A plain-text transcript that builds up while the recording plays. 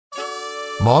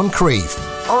Moncrief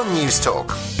on News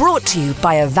Talk. Brought to you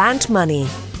by Avant Money.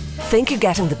 Think you're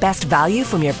getting the best value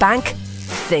from your bank?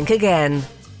 Think again.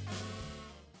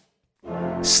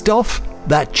 Stuff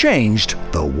that changed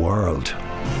the world.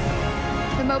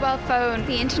 The mobile phone.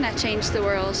 The internet changed the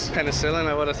world. Penicillin,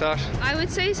 I would have thought. I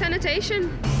would say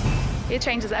sanitation. It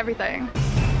changes everything.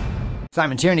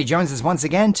 Simon Tierney joins us once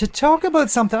again to talk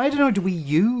about something. I don't know, do we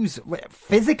use...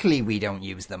 Physically, we don't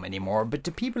use them anymore, but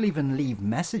do people even leave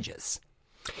messages?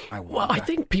 I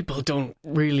think people don't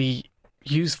really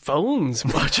use phones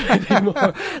much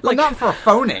anymore. Well, not for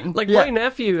phoning. My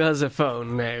nephew has a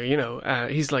phone now,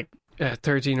 he's like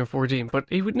 13 or 14, but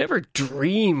he would never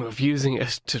dream of using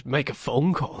it to make a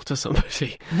phone call to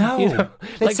somebody. No.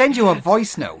 They'd send you a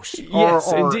voice note or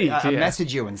indeed,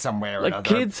 message you in some way or another.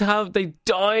 Kids they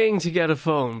dying to get a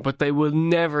phone, but they will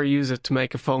never use it to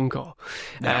make a phone call.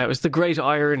 No. It was the great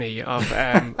irony of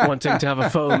wanting to have a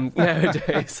phone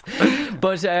nowadays.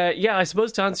 But I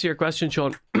suppose to answer your question,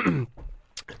 Sean,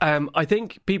 I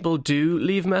think people do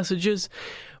leave messages.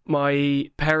 My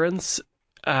parents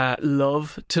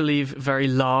love to leave very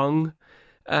long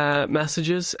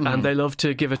messages, and they love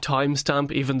to give a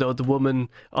timestamp, even though the woman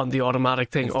on the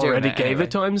automatic thing already gave a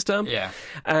timestamp.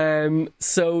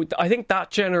 So I think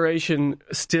that generation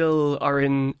still are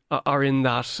on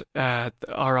that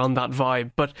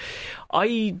vibe, but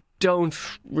I don't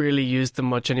really use them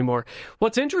much anymore.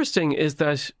 What's interesting is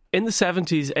that in the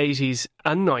 70s, 80s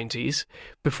and 90s,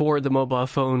 before the mobile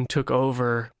phone took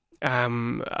over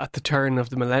at the turn of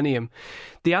the millennium,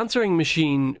 the answering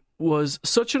machine was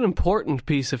such an important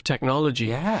piece of technology.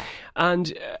 Yeah.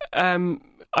 And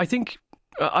I think,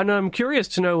 and I'm curious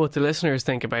to know what the listeners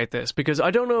think about this, because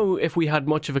I don't know if we had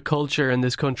much of a culture in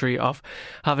this country of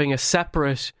having a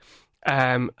separate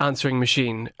answering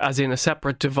machine, as in a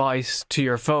separate device to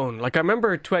your phone. Like, I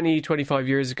remember 25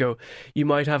 years ago, you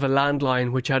might have a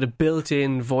landline which had a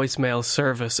built-in voicemail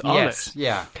service on it.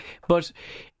 Yeah. But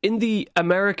in the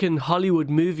American Hollywood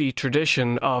movie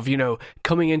tradition of,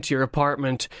 coming into your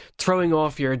apartment, throwing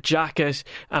off your jacket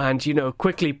and,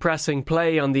 quickly pressing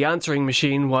play on the answering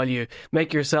machine while you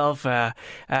make yourself a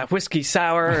whiskey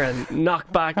sour and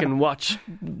knock back and watch,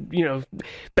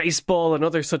 baseball and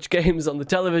other such games on the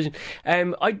television.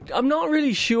 I'm not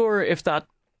really sure if that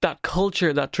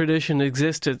culture, that tradition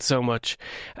existed so much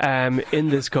in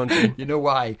this country. You know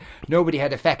why? Nobody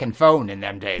had a feckin' phone in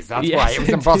them days. That's why. It was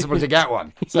impossible to get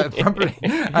one. So probably,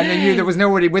 and they knew there was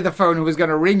nobody with a phone who was going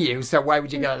to ring you, so why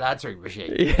would you get an answering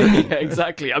machine? Yeah,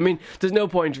 exactly. I mean, there's no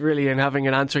point really in having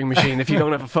an answering machine if you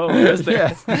don't have a phone, is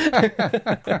there?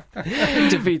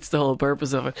 It defeats the whole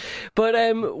purpose of it. But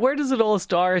where does it all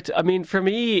start? I mean, for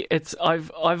me,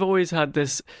 I've always had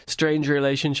this strange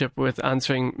relationship with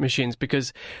answering machines,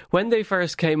 because when they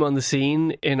first came on the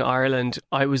scene in Ireland,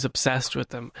 I was obsessed with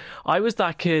them. I was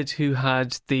that kid who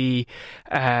had the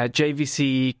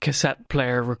JVC cassette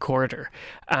player recorder,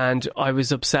 and I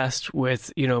was obsessed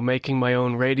with, making my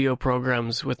own radio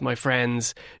programs with my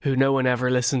friends who no one ever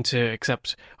listened to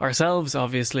except ourselves,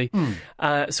 obviously.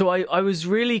 So I was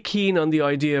really keen on the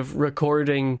idea of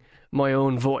recording my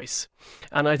own voice.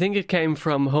 And I think it came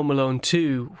from Home Alone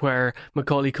 2, where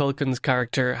Macaulay Culkin's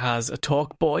character has a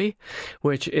talk boy,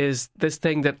 which is this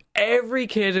thing that every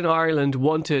kid in Ireland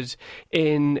wanted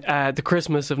in the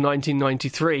Christmas of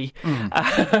 1993,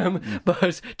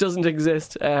 but doesn't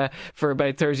exist for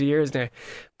about 30 years now.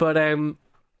 But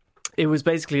it was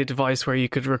basically a device where you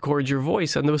could record your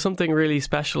voice, and there was something really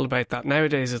special about that.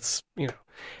 Nowadays, it's,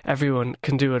 everyone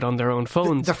can do it on their own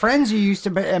phones. The friends you used to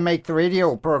make the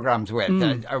radio programs with,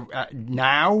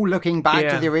 now looking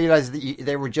back, do they realise that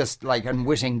they were just like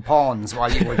unwitting pawns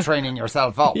while you were training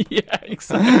yourself up? Yeah,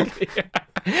 exactly.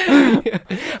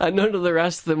 And none of the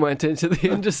rest of them went into the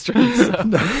industry.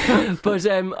 So. But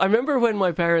I remember when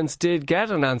my parents did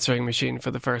get an answering machine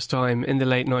for the first time in the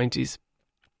late 90s.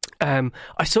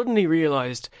 I suddenly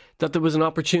realised that there was an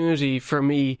opportunity for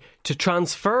me to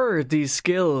transfer these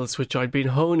skills, which I'd been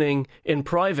honing in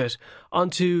private,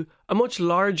 onto a much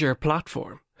larger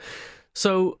platform.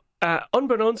 So,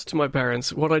 unbeknownst to my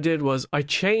parents, what I did was I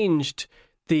changed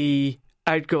the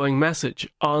outgoing message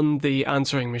on the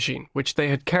answering machine, which they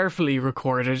had carefully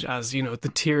recorded as,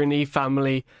 the Tierney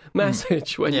family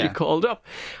message when you called up.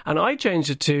 And I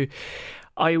changed it to,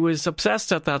 I was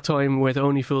obsessed at that time with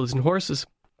Only Fools and Horses.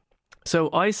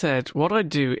 So I said, what I'd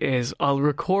do is I'll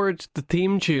record the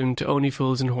theme tune to Only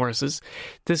Fools and Horses.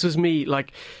 This was me,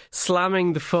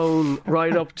 slamming the phone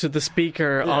right up to the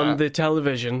speaker on the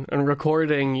television and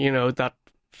recording, that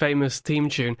famous theme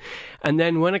tune. And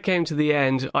then when it came to the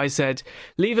end, I said,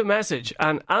 leave a message.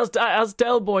 And as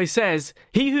Del Boy says,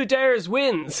 he who dares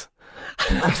wins.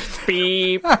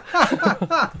 Beep.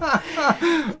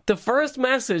 The first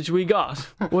message we got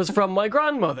was from my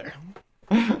grandmother,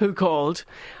 who called,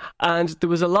 and there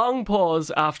was a long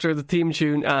pause after the theme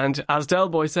tune, and as Del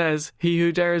Boy says, he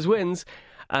who dares wins,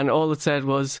 and all it said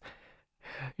was,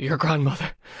 your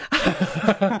grandmother.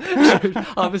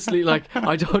 Obviously, like,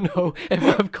 I don't know if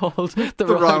I've called the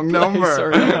wrong number.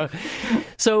 Or not.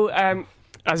 So,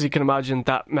 as you can imagine,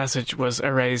 that message was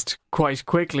erased quite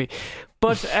quickly.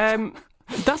 But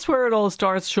that's where it all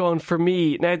starts, Sean, for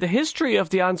me. Now, the history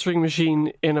of the answering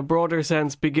machine in a broader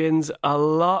sense begins a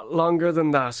lot longer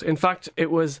than that. In fact,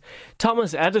 it was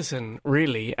Thomas Edison,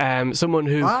 really, someone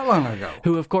who... How long ago?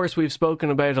 Who, of course, we've spoken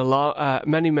about a lot,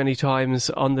 many times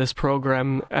on this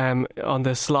programme, on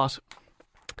this slot.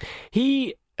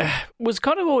 He was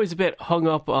kind of always a bit hung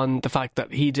up on the fact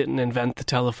that he didn't invent the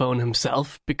telephone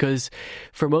himself, because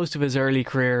for most of his early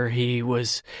career he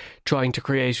was trying to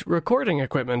create recording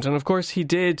equipment, and of course he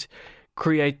did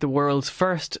create the world's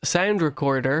first sound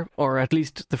recorder, or at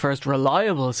least the first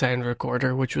reliable sound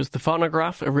recorder, which was the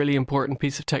phonograph, a really important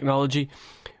piece of technology,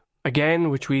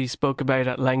 again, which we spoke about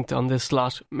at length on this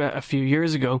slot a few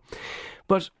years ago.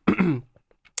 But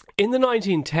in the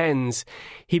 1910s,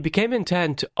 he became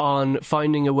intent on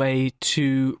finding a way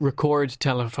to record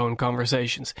telephone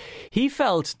conversations. He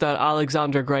felt that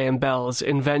Alexander Graham Bell's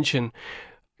invention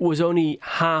was only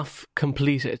half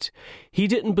completed. He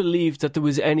didn't believe that there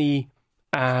was any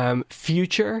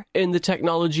future in the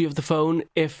technology of the phone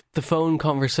if the phone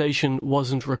conversation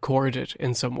wasn't recorded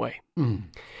in some way. And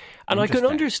I can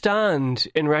understand,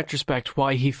 in retrospect,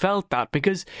 why he felt that,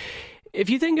 because if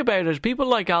you think about it, people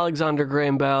like Alexander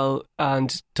Graham Bell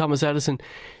and Thomas Edison,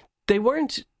 they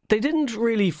didn't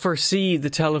really foresee the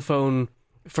telephone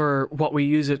for what we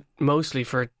use it mostly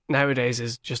for nowadays,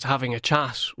 is just having a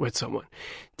chat with someone.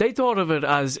 They thought of it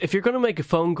as, if you're going to make a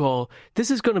phone call, this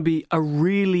is going to be a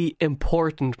really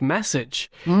important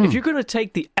message. If you're going to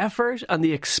take the effort and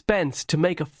the expense to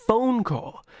make a phone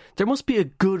call, there must be a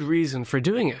good reason for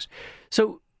doing it.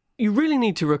 So you really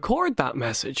need to record that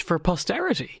message for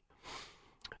posterity.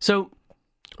 So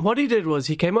what he did was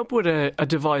he came up with a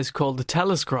device called the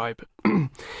telescribe,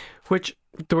 which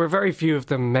there were very few of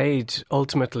them made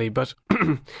ultimately, but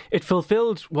it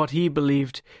fulfilled what he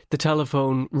believed the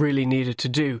telephone really needed to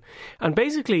do. And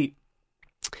basically,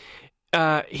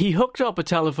 he hooked up a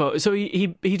telephone. So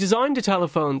he designed a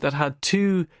telephone that had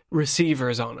two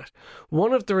receivers on it.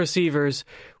 One of the receivers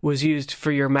was used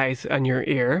for your mouth and your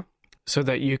ear, so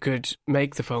that you could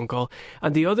make the phone call,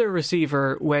 and the other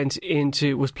receiver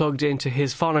was plugged into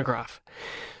his phonograph.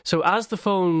 So as the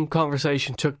phone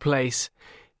conversation took place,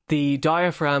 the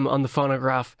diaphragm on the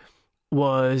phonograph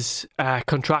was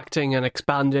contracting and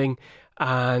expanding,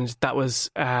 and that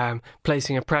was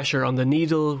placing a pressure on the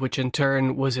needle, which in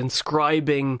turn was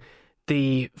inscribing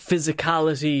the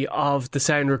physicality of the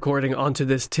sound recording onto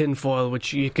this tinfoil,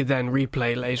 which you could then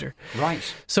replay later. Right.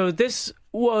 So this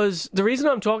was, the reason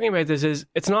I'm talking about this is,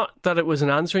 it's not that it was an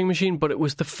answering machine, but it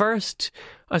was the first,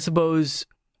 I suppose,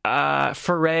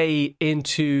 foray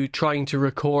into trying to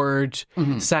record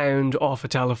sound off a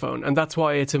telephone. And that's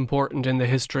why it's important in the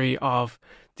history of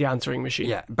the answering machine.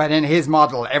 Yeah, but in his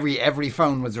model, every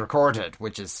phone was recorded,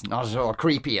 which is not at all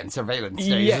creepy and surveillance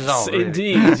state yes, at all. Really.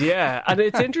 Indeed, yeah. And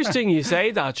it's interesting you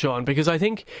say that, Sean, because I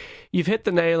think you've hit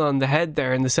the nail on the head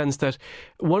there, in the sense that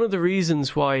one of the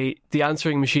reasons why the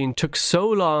answering machine took so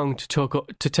long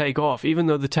to take off, even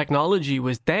though the technology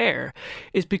was there,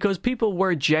 is because people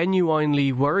were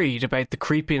genuinely worried about the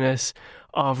creepiness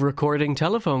of recording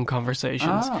telephone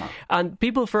conversations. And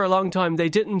people for a long time,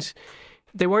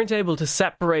 they weren't able to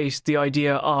separate the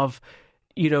idea of,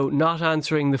 not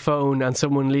answering the phone and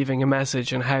someone leaving a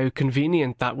message and how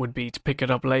convenient that would be to pick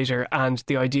it up later, and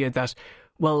the idea that,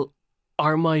 well,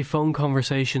 are my phone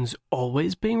conversations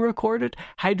always being recorded?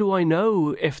 How do I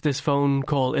know if this phone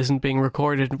call isn't being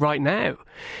recorded right now?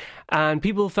 And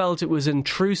people felt it was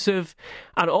intrusive.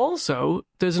 And also,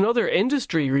 there's another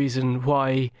industry reason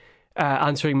why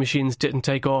answering machines didn't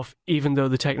take off, even though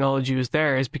the technology was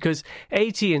there, is because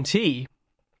AT&T,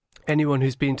 anyone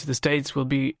who's been to the States will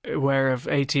be aware of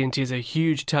AT&T as a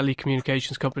huge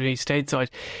telecommunications company stateside.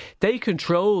 They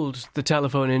controlled the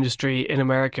telephone industry in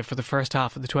America for the first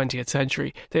half of the 20th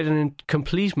century. They had a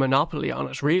complete monopoly on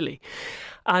it, really.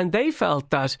 And they felt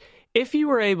that if you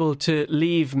were able to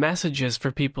leave messages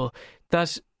for people,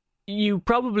 that you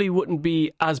probably wouldn't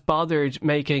be as bothered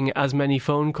making as many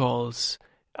phone calls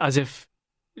as if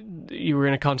you were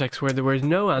in a context where there were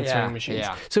no answering machines.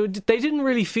 Yeah. So they didn't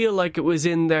really feel like it was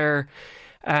in their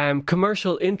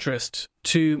commercial interest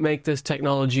to make this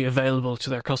technology available to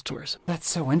their customers. That's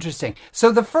so interesting.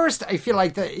 So the first, I feel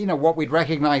like, what we'd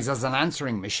recognize as an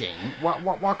answering machine,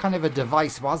 what kind of a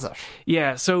device was it?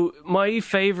 Yeah, so my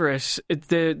favourite,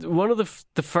 one of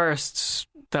the first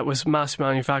that was mass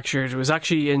manufactured was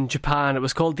actually in Japan. It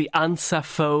was called the Ansa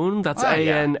phone. That's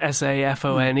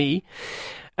ANSAFONE.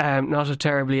 Not a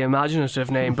terribly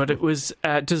imaginative name, but it was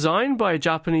designed by a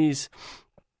Japanese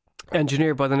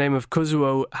engineer by the name of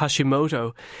Kazuo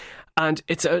Hashimoto. And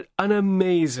it's an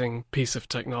amazing piece of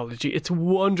technology. It's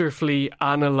wonderfully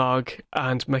analog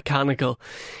and mechanical.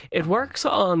 It works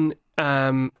on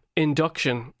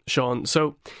induction, Sean.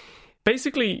 So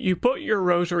basically, you put your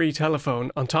rotary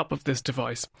telephone on top of this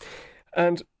device,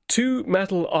 and two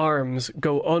metal arms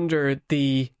go under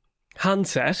the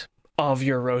handset of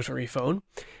your rotary phone.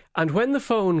 And when the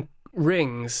phone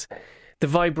rings, the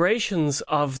vibrations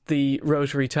of the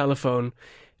rotary telephone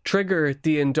trigger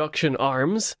the induction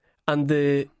arms, and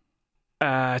the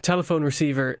telephone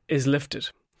receiver is lifted.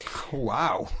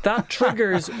 Wow. That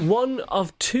triggers one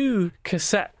of two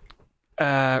cassette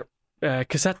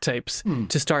tapes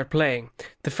to start playing.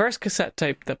 The first cassette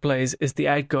tape that plays is the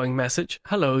outgoing message.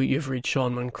 Hello, you've reached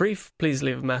Sean Moncrief. Please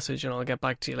leave a message and I'll get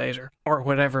back to you later. Or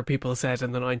whatever people said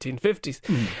in the 1950s.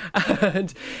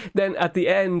 And then at the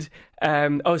end,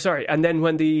 and then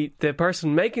when the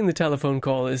person making the telephone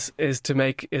call is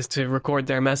to record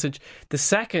their message, the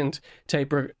second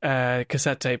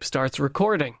cassette tape starts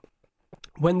recording.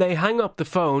 When they hang up the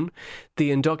phone,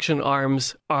 the induction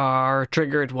arms are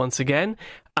triggered once again,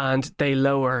 and they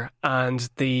lower, and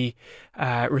the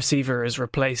receiver is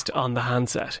replaced on the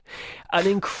handset. An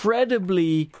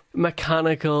incredibly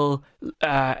mechanical,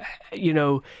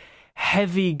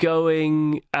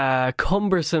 heavy-going,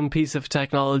 cumbersome piece of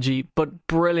technology, but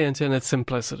brilliant in its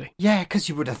simplicity. Yeah, because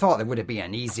you would have thought there would have been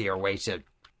an easier way to,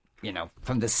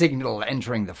 from the signal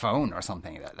entering the phone or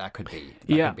something that could be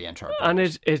interpreted. And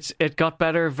it got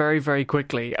better very, very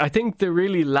quickly. I think the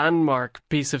really landmark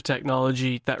piece of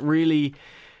technology that really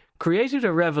created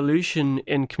a revolution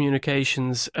in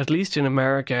communications, at least in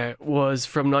America, was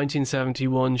from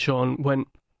 1971, Sean, when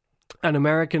an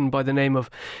American by the name of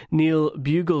Neil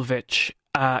Bugelvich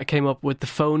came up with the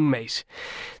PhoneMate.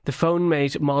 The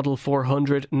PhoneMate Model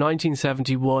 400,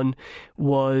 1971,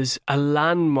 was a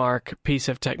landmark piece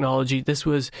of technology. This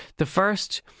was the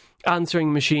first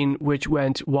answering machine which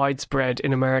went widespread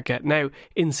in America. Now,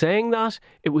 in saying that,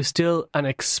 it was still an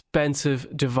expensive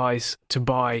device to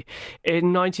buy.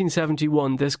 In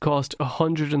 1971, this cost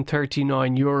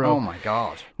 €139. Oh my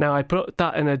God. Now, I put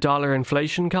that in a dollar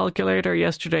inflation calculator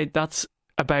yesterday. That's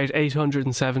about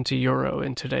 €870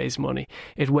 in today's money.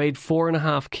 It weighed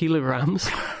 4.5 kilograms.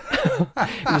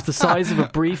 It was the size of a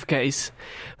briefcase.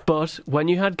 But when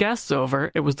you had guests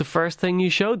over, it was the first thing you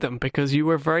showed them because you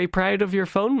were very proud of your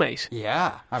PhoneMate.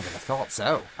 Yeah, I would have thought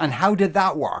so. And how did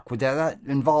that work? Would that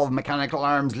involve mechanical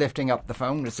arms lifting up the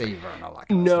phone receiver and all that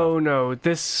kind of stuff? No.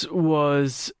 This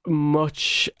was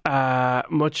much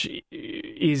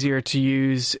easier to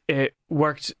use. It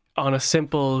worked on a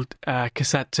simple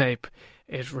cassette tape.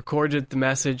 It recorded the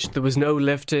message. There was no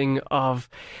lifting of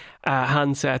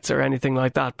handsets or anything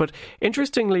like that. But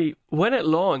interestingly, when it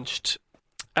launched,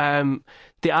 the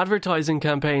advertising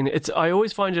campaign, I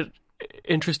always find it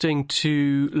interesting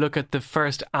to look at the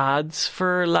first ads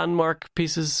for landmark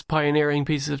pieces, pioneering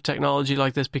pieces of technology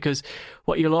like this, because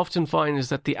what you'll often find is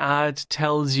that the ad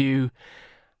tells you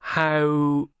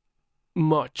how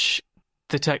much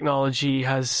the technology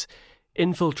has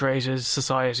infiltrated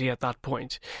society at that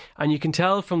point. And you can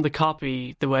tell from the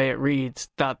copy, the way it reads,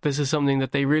 that this is something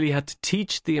that they really had to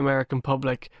teach the American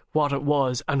public what it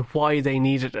was and why they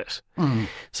needed it.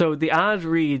 So the ad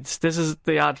reads, this is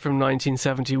the ad from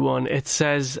 1971, it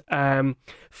says,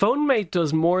 PhoneMate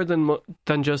does more than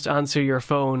just answer your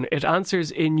phone. It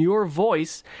answers in your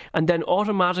voice and then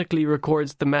automatically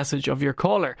records the message of your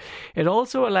caller. It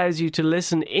also allows you to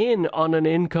listen in on an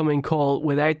incoming call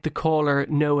without the caller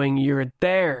knowing you're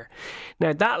there.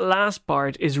 Now, that last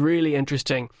part is really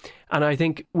interesting. And I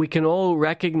think we can all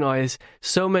recognise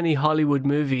so many Hollywood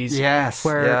movies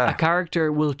where a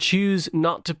character will choose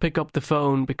not to pick up the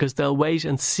phone because they'll wait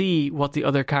and see what the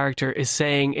other character is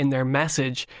saying in their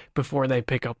message before they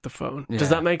pick up the phone. Yeah. Does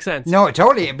that make sense? No,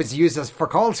 totally. It was used for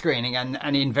call screening,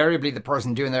 and invariably the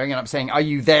person doing the ringing up saying, "Are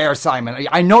you there, Simon?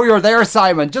 I know you're there,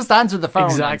 Simon. Just answer the phone."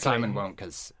 Exactly. And Simon won't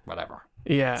because whatever.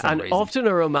 Yeah, and often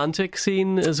a romantic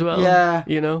scene as well. Yeah.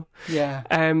 Yeah.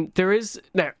 There is,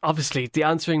 now, obviously, the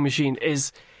answering machine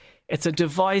it's a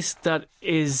device that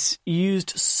is used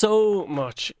so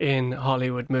much in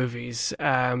Hollywood movies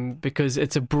because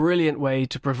it's a brilliant way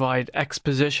to provide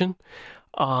exposition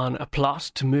on a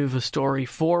plot to move a story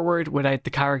forward without the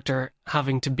character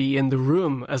having to be in the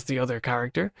room as the other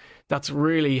character. That's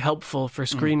really helpful for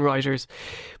screenwriters.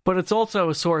 But it's also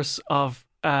a source of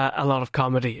a lot of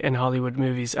comedy in Hollywood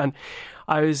movies. And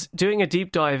I was doing a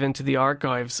deep dive into the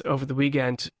archives over the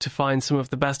weekend to find some of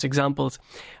the best examples.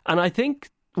 And I think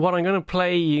what I'm going to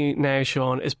play you now,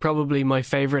 Sean, is probably my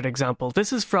favourite example.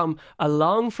 This is from a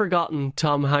long-forgotten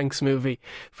Tom Hanks movie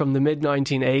from the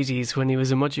mid-1980s when he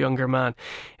was a much younger man.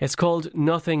 It's called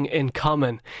Nothing in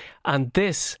Common, and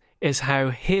this is how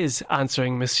his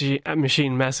answering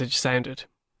machine message sounded.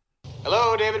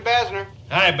 Hello, David Basner.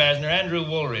 Hi, Basner. Andrew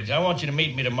Woolridge. I want you to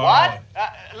meet me tomorrow.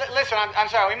 What? Listen, I'm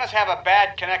sorry. We must have a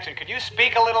bad connection. Could you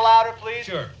speak a little louder, please?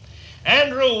 Sure.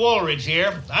 Andrew Woolridge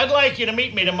here. I'd like you to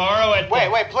meet me tomorrow at...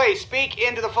 Wait, please, speak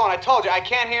into the phone. I told you, I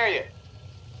can't hear you.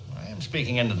 I am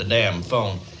speaking into the damn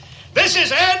phone. This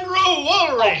is Andrew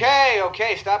Woolridge!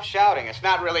 Okay, stop shouting. It's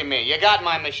not really me. You got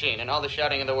my machine, and all the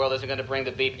shouting in the world isn't going to bring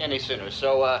the beep any sooner.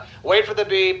 So, wait for the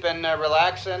beep and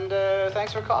relax, and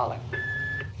thanks for calling.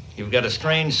 You've got a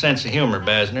strange sense of humor,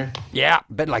 Basner. Yeah,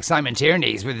 a bit like Simon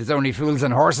Tierney's with his Only Fools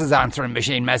and Horses answering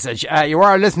machine message. You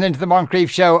are listening to the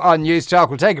Moncrief Show on News Talk.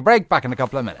 We'll take a break, back in a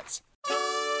couple of minutes.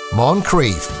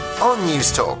 Moncrief on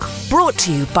News Talk. Brought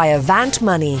to you by Avant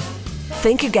Money.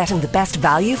 Think you're getting the best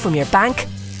value from your bank?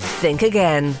 Think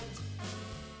again.